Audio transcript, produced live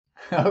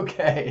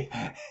Okay.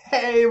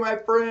 Hey, my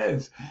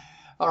friends.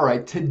 All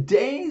right.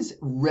 Today's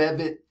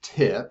Revit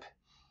tip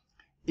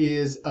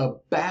is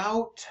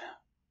about,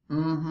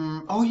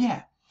 oh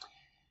yeah,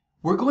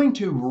 we're going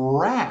to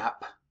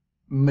wrap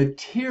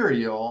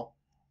material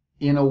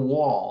in a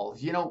wall.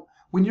 You know,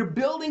 when you're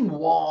building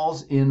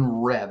walls in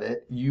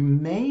Revit, you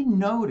may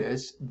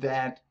notice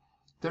that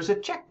there's a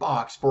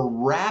checkbox for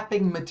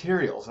wrapping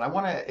materials. And I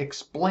want to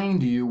explain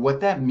to you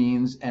what that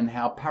means and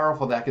how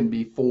powerful that can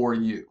be for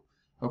you.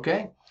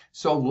 Okay?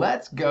 So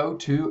let's go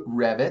to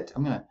Revit.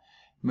 I'm gonna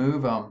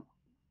move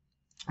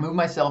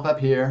myself up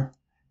here.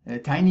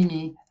 Tiny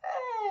me.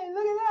 Hey,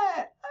 look at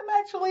that! I'm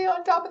actually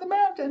on top of the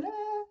mountain.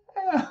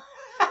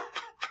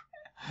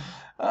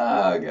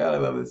 Oh God, I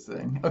love this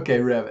thing. Okay,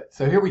 Revit.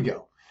 So here we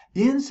go.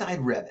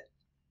 Inside Revit,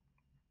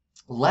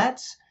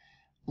 let's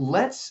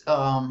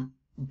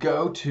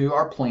go to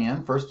our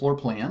plan, first floor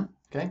plan.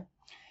 Okay,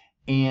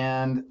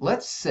 and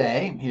let's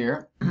say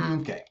here.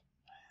 Okay.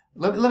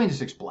 Let me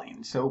just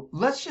explain. So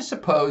let's just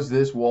suppose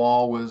this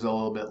wall was a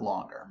little bit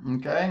longer,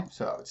 okay?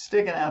 So it's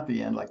sticking out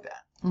the end like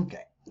that.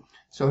 Okay,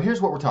 so here's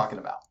what we're talking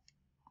about.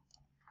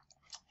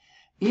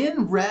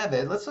 In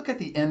Revit, let's look at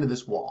the end of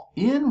this wall.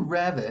 In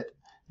Revit,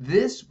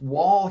 this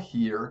wall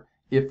here,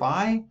 it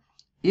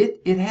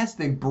has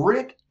the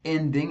brick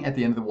ending at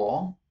the end of the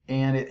wall,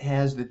 and it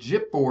has the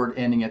gypboard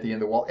ending at the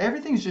end of the wall.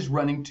 Everything's just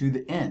running to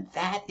the end.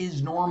 That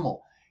is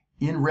normal.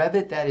 In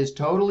Revit, that is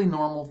totally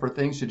normal for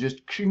things to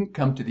just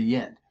come to the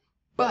end.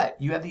 But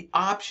you have the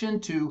option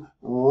to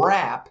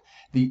wrap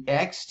the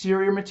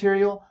exterior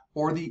material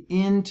or the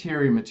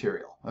interior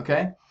material,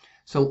 okay?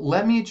 So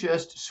let me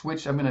just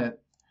switch. I'm going to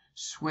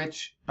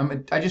switch.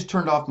 I just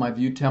turned off my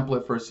view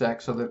template for a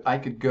sec so that I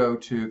could go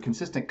to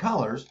consistent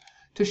colors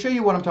to show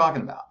you what I'm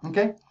talking about,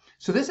 okay?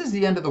 So this is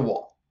the end of the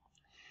wall.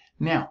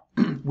 Now,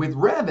 with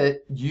Revit,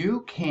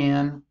 you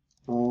can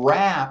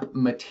wrap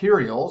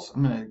materials.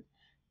 I'm going to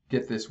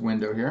get this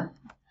window here.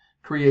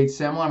 Create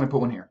similar. I'm going to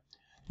put one here.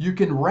 You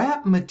can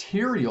wrap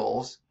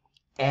materials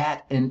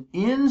at an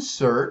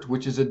insert,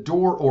 which is a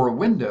door or a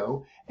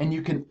window, and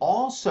you can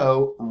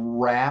also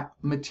wrap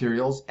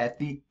materials at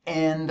the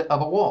end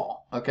of a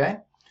wall, okay?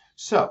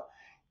 So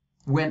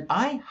when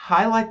I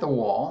highlight the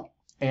wall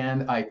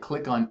and I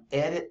click on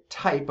Edit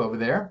Type over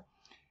there,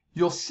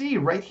 you'll see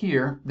right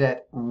here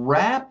that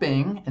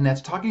wrapping, and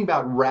that's talking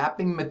about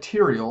wrapping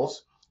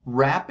materials,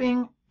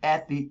 wrapping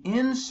at the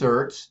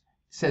inserts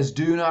says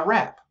do not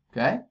wrap,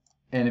 okay?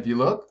 And if you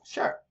look,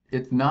 sure.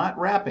 It's not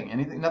wrapping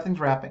anything, nothing's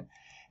wrapping.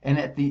 And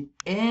at the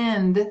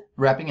end,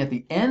 wrapping at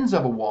the ends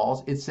of a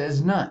walls, it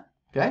says none,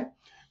 okay?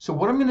 So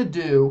what I'm gonna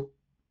do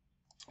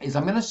is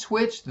I'm gonna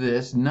switch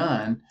this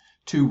none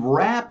to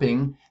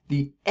wrapping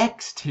the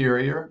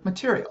exterior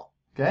material,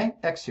 okay?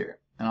 Exterior,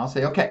 and I'll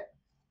say okay.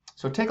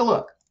 So take a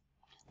look.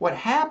 What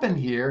happened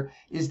here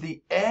is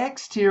the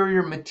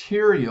exterior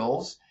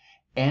materials,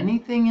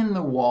 anything in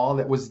the wall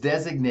that was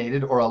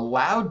designated or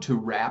allowed to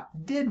wrap,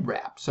 did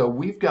wrap. So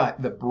we've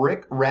got the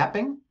brick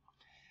wrapping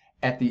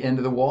at the end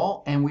of the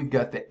wall, and we've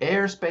got the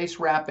airspace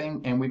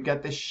wrapping, and we've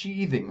got the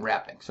sheathing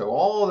wrapping. So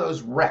all of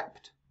those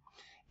wrapped.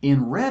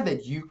 In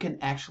Revit, you can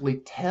actually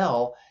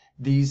tell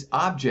these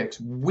objects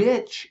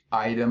which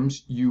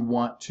items you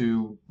want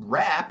to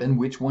wrap and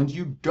which ones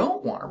you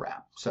don't want to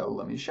wrap. So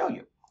let me show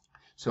you.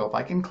 So if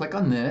I can click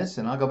on this,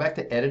 and I'll go back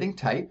to editing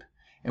type,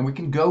 and we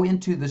can go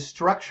into the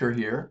structure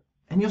here,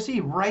 and you'll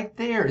see right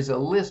there is a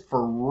list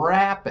for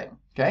wrapping,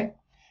 okay?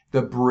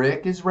 The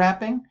brick is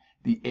wrapping,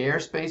 the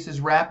airspace is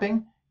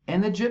wrapping,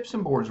 and the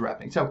gypsum board is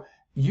wrapping. So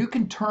you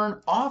can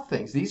turn off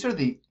things. These are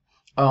the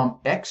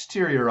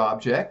exterior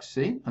objects,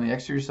 see, on the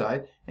exterior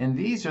side, and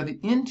these are the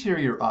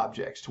interior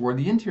objects toward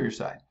the interior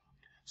side.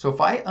 So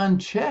if I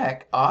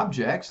uncheck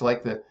objects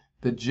like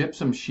the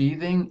gypsum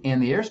sheathing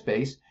and the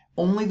airspace,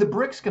 only the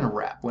brick's going to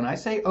wrap. When I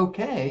say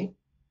OK,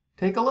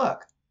 take a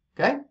look,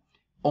 okay?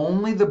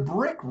 Only the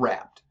brick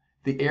wrapped.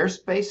 The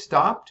airspace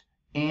stopped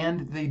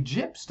and the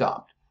gyp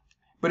stopped.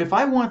 But if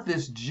I want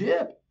this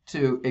gyp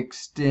to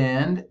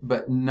extend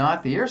but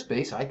not the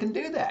airspace, I can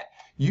do that.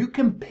 You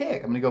can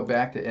pick. I'm going to go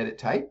back to edit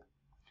type.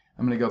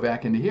 I'm going to go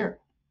back into here.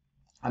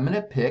 I'm going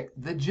to pick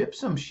the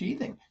gypsum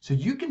sheathing. So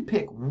you can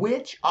pick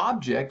which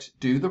objects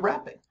do the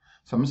wrapping.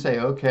 So I'm going to say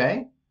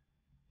OK,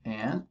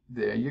 and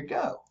there you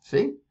go.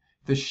 See?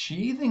 The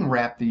sheathing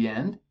wrapped the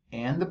end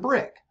and the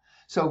brick.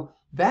 So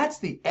that's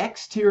the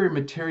exterior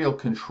material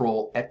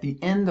control at the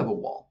end of a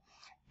wall.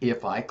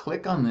 If I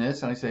click on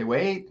this and I say,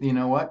 wait, you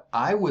know what?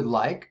 I would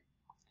like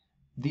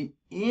the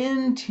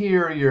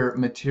interior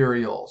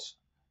materials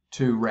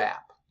to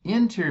wrap.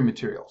 Interior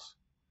materials.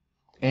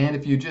 And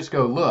if you just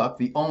go look,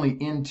 the only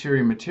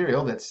interior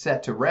material that's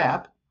set to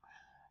wrap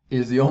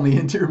is the only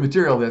interior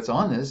material that's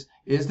on this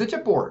is the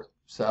gypboard.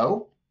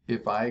 So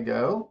if I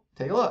go,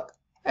 take a look.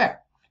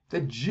 There.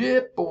 The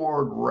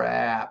gypboard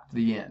wrapped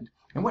the end.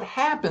 And what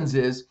happens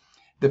is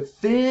the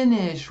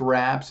finish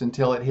wraps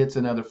until it hits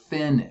another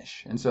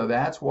finish. And so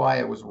that's why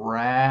it was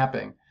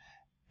wrapping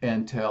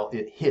until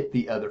it hit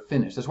the other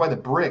finish. That's why the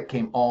brick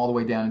came all the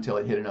way down until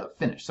it hit another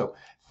finish. So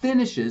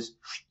finishes,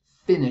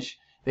 finish,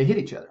 they hit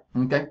each other,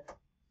 okay?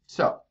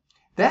 So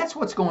that's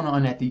what's going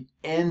on at the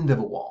end of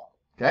a wall,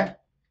 okay?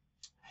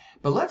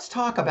 But let's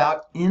talk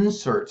about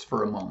inserts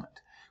for a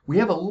moment. We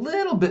have a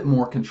little bit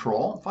more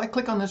control. If I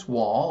click on this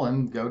wall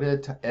and go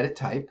to Edit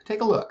Type, take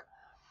a look.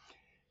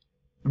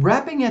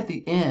 Wrapping at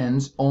the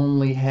ends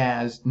only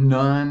has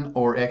none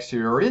or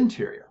exterior or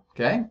interior,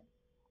 okay?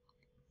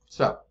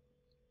 So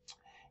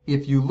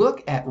if you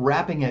look at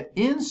wrapping at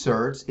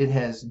inserts, it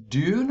has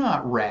do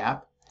not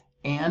wrap,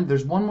 and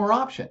there's one more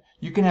option.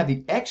 You can have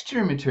the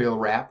exterior material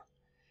wrap,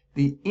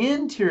 the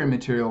interior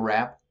material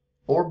wrap,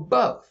 or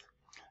both.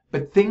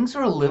 But things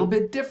are a little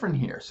bit different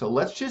here. So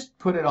let's just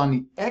put it on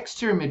the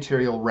exterior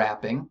material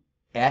wrapping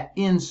at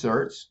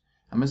inserts.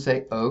 I'm going to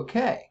say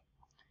OK.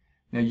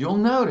 Now you'll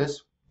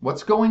notice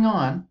what's going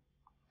on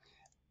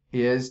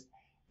is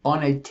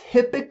on a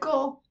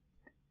typical,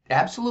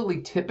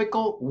 absolutely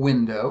typical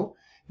window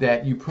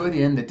that you put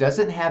in that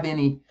doesn't have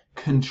any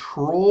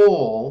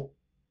control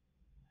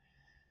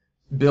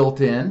built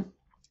in,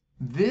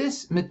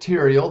 this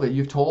material that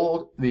you've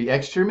told, the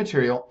exterior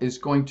material, is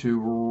going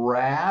to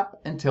wrap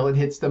until it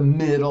hits the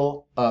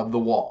middle of the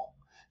wall.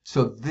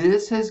 So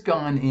this has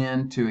gone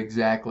into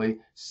exactly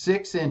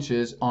 6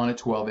 inches on a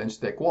 12-inch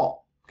thick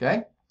wall,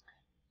 okay?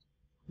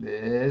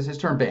 This has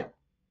turned, bam.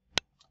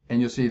 And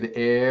you'll see the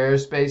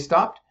airspace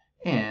stopped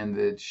and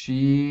the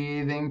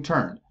sheathing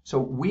turned. So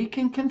we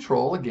can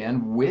control,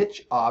 again,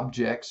 which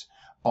objects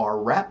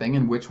are wrapping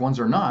and which ones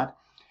are not.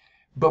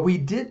 But we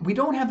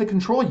don't have the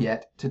control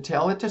yet to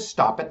tell it to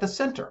stop at the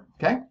center,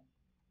 okay?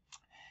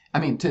 I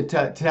mean, to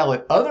tell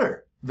it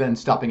other than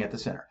stopping at the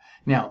center.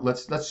 Now,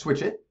 let's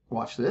switch it.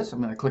 Watch this.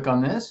 I'm going to click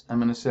on this. I'm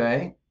going to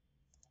say,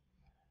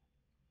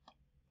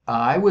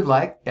 I would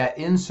like at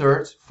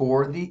inserts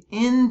for the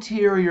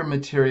interior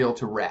material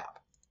to wrap.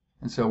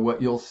 And so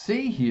what you'll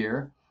see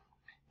here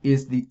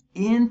is the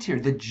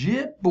interior, the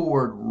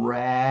chipboard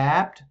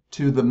wrapped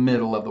to the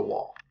middle of the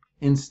wall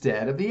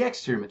instead of the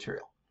exterior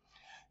material.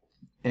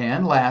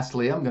 And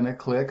lastly, I'm going to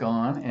click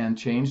on and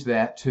change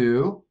that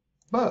to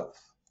both.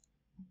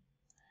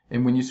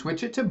 And when you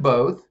switch it to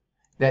both,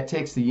 that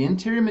takes the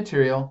interior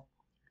material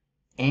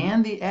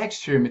and the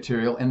exterior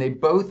material, and they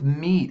both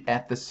meet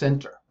at the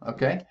center,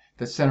 okay?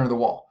 The center of the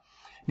wall.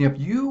 Now, if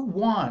you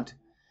want,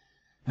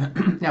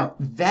 now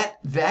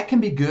that can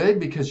be good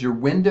because your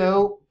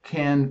window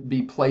can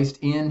be placed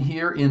in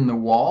here in the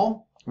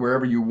wall,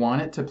 wherever you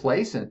want it to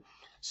place. And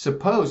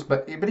suppose,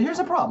 but here's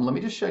a problem. Let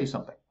me just show you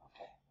something.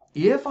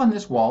 If on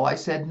this wall I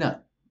said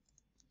none,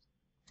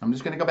 I'm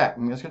just going to go back.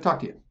 I'm just going to talk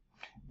to you.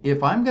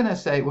 If I'm going to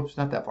say, whoops,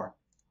 not that far.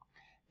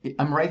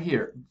 I'm right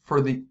here.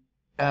 For the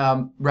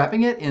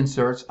wrapping at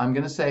inserts, I'm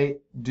going to say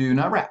do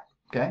not wrap,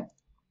 okay?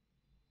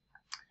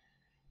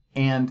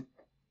 And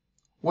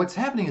what's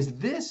happening is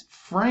this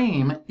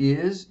frame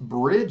is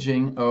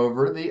bridging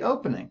over the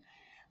opening.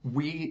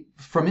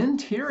 From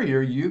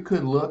interior, you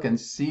could look and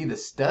see the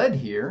stud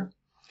here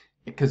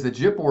because the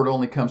chipboard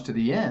only comes to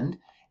the end.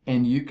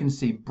 And you can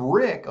see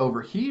brick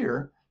over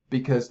here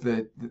because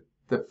the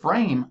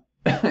frame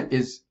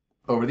is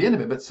over the end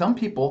of it. But some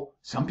people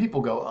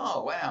go,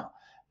 oh wow,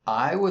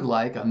 I would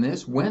like on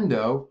this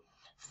window,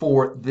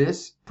 for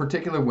this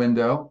particular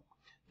window,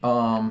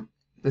 the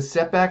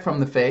setback from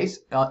the face,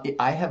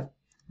 I have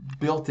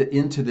built it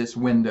into this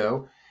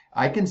window.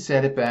 I can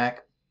set it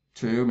back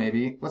to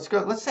maybe,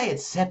 let's say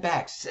it's set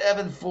back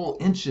 7 full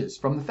inches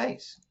from the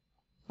face.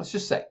 Let's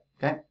just say,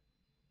 okay?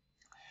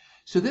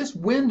 So this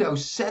window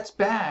sets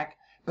back,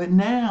 but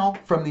now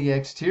from the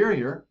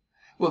exterior,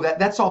 well,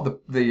 that's all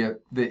the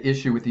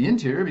issue with the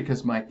interior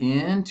because my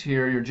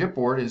interior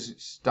chipboard is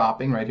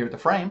stopping right here at the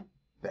frame.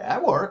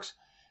 That works.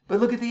 But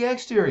look at the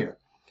exterior.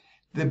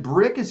 The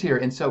brick is here.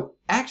 And so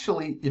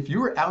actually, if you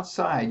were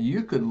outside,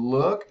 you could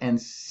look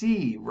and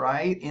see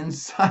right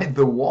inside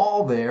the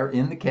wall there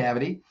in the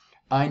cavity.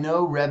 I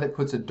know Revit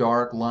puts a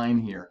dark line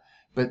here,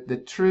 but the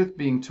truth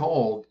being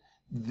told,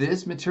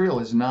 this material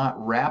is not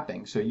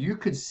wrapping. So you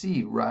could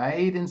see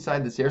right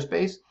inside this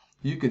airspace,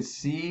 you could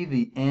see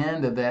the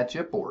end of that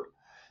chipboard.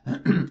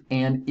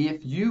 And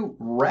if you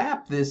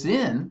wrap this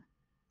in,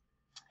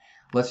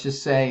 let's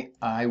just say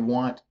I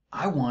want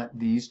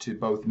these to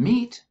both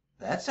meet.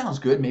 That sounds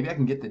good. Maybe I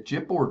can get the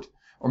chipboard,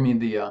 or I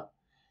mean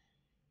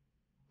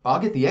I'll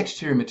get the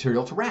exterior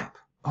material to wrap.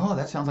 Oh,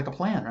 that sounds like a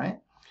plan, right?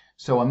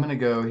 So I'm going to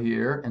go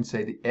here and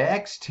say the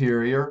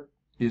exterior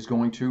is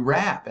going to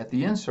wrap at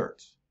the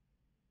inserts.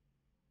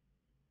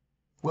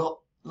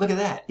 Well, look at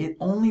that. It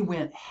only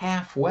went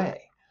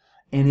halfway,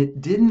 and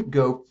it didn't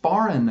go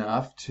far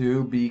enough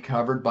to be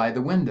covered by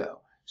the window.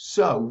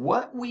 So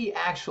what we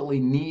actually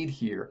need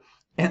here,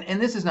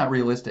 and this is not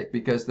realistic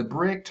because the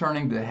brick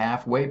turning to the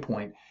halfway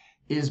point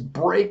is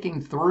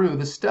breaking through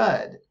the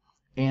stud,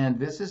 and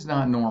this is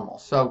not normal.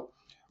 So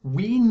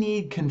we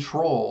need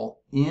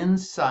control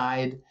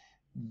inside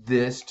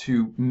this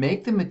to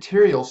make the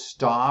material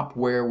stop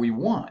where we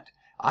want.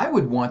 I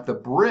would want the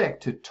brick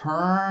to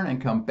turn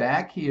and come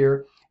back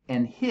here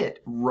and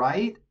hit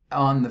right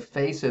on the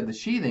face of the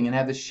sheathing and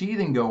have the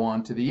sheathing go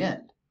on to the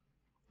end.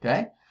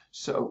 Okay?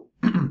 So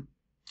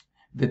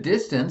The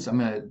distance, I'm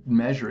going to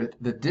measure it.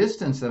 The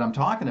distance that I'm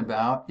talking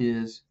about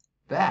is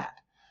that,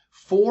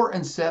 4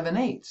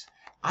 7/8.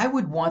 I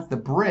would want the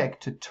brick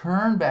to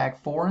turn back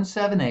 4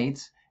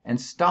 7/8 and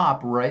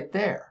stop right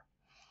there.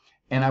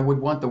 And I would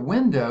want the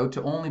window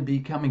to only be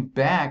coming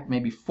back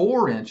maybe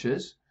 4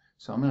 inches.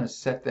 So I'm going to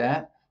set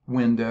that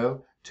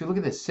window to, look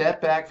at this,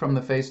 setback from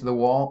the face of the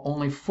wall,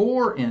 only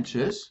 4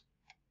 inches.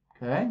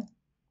 Okay.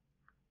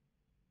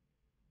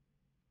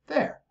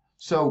 There.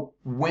 So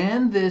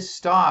when this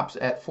stops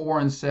at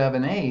 4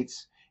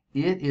 7/8,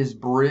 it is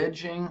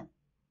bridging,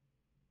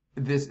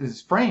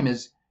 this frame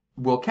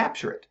will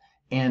capture it.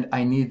 And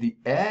I need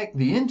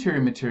the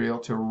interior material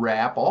to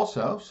wrap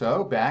also.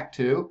 So back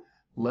to,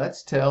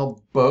 let's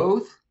tell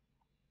both,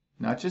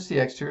 not just the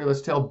exterior,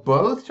 let's tell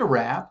both to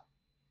wrap.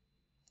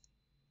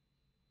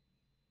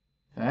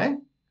 Okay,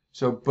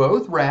 so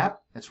both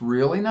wrap. That's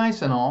really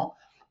nice and all,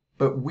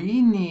 but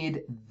we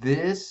need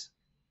this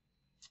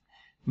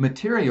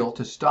material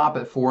to stop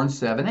at 4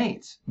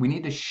 7/8. We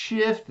need to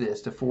shift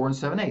this to 4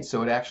 7/8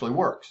 so it actually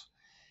works.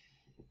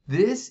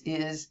 This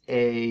is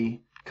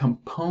a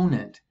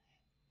component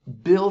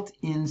built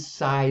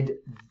inside,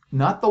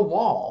 not the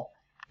wall,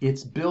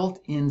 it's built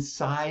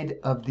inside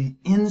of the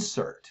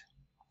insert.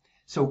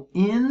 So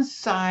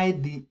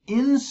inside the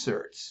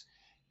inserts,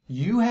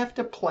 you have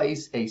to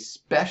place a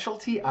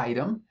specialty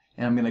item,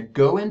 and I'm going to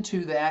go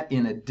into that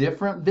in a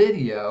different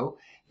video.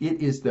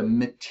 It is the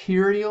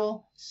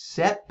material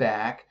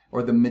setback,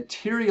 or the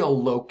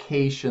material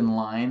location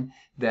line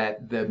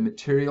that the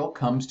material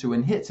comes to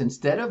and hits.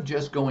 Instead of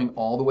just going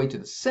all the way to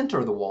the center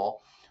of the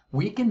wall,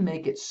 we can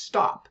make it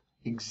stop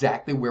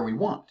exactly where we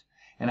want.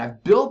 And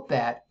I've built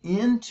that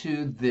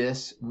into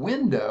this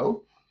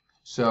window.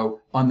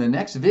 So on the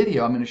next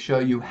video, I'm going to show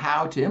you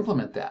how to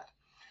implement that.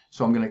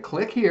 So I'm going to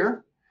click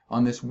here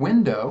on this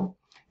window,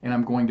 and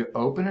I'm going to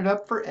open it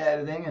up for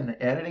editing,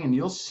 and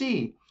you'll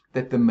see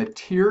that the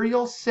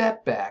material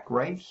setback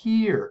right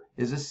here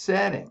is a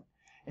setting,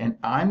 and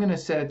I'm going to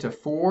set it to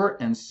 4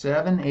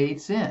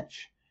 7/8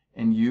 inch,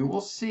 and you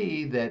will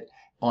see that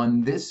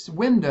on this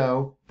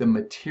window the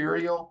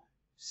material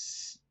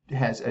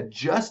has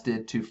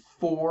adjusted to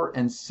 4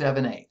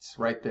 7/8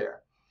 right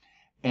there.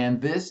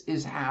 And this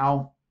is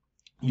how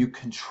you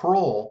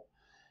control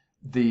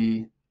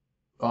the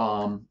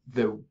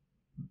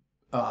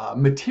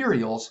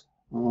materials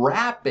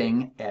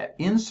wrapping at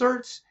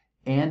inserts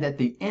and at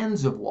the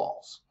ends of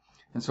walls.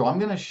 And so I'm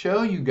going to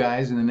show you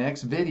guys in the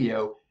next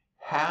video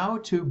how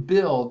to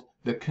build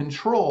the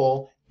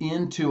control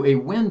into a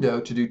window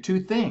to do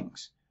two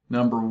things.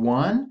 Number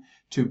one,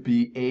 to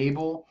be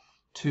able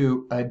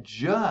to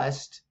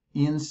adjust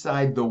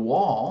inside the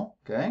wall.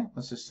 Okay,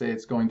 let's just say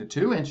it's going to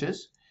 2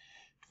 inches.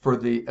 For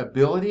the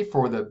ability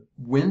for the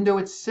window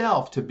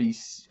itself to be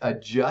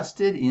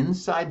adjusted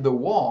inside the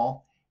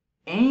wall.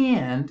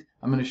 And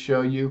I'm going to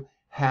show you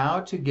how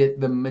to get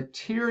the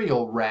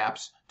material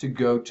wraps to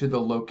go to the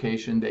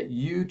location that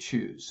you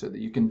choose so that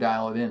you can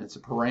dial it in. It's a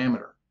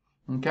parameter.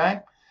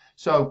 Okay?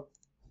 So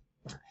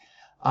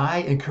I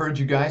encourage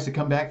you guys to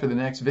come back for the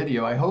next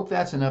video. I hope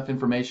that's enough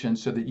information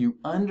so that you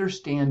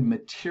understand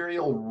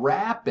material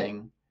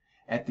wrapping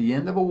at the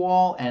end of a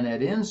wall and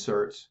at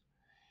inserts,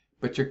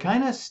 but you're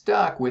kind of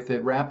stuck with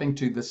it wrapping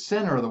to the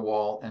center of the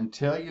wall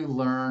until you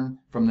learn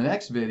from the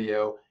next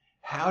video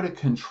how to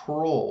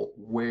control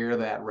where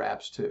that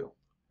wraps to.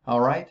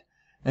 All right?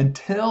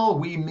 Until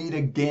we meet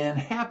again,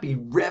 happy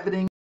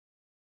Reviting.